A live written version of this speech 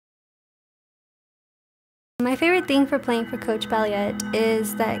My favorite thing for playing for Coach Balliet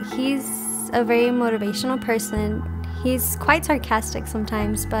is that he's a very motivational person. He's quite sarcastic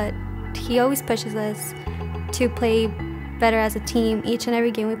sometimes, but he always pushes us to play better as a team each and every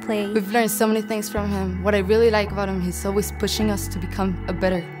game we play. We've learned so many things from him. What I really like about him, he's always pushing us to become a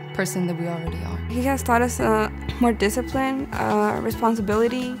better person than we already are. He has taught us more discipline,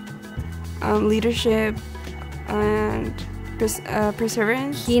 responsibility, leadership, and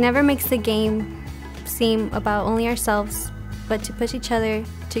perseverance. He never makes the game seem about only ourselves, but to push each other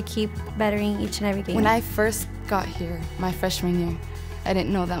to keep bettering each and every game. When I first got here, my freshman year, I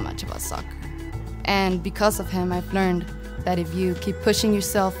didn't know that much about soccer. And because of him, I've learned that if you keep pushing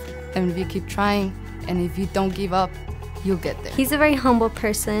yourself, and if you keep trying, and if you don't give up, you'll get there. He's a very humble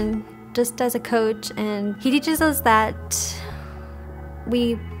person, just as a coach, and he teaches us that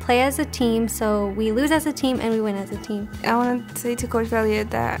we play as a team, so we lose as a team and we win as a team. I want to say to Coach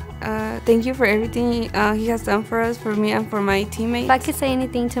Balliet that thank you for everything he has done for us, for me and for my teammates. If I could say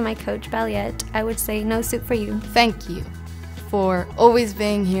anything to my Coach Balliet, I would say no soup for you. Thank you for always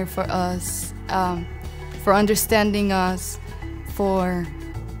being here for us, for understanding us, for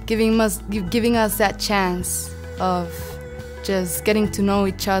giving us that chance of just getting to know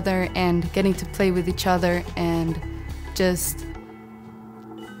each other and getting to play with each other, and just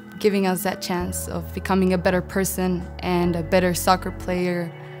giving us that chance of becoming a better person and a better soccer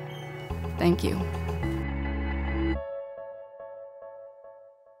player. Thank you.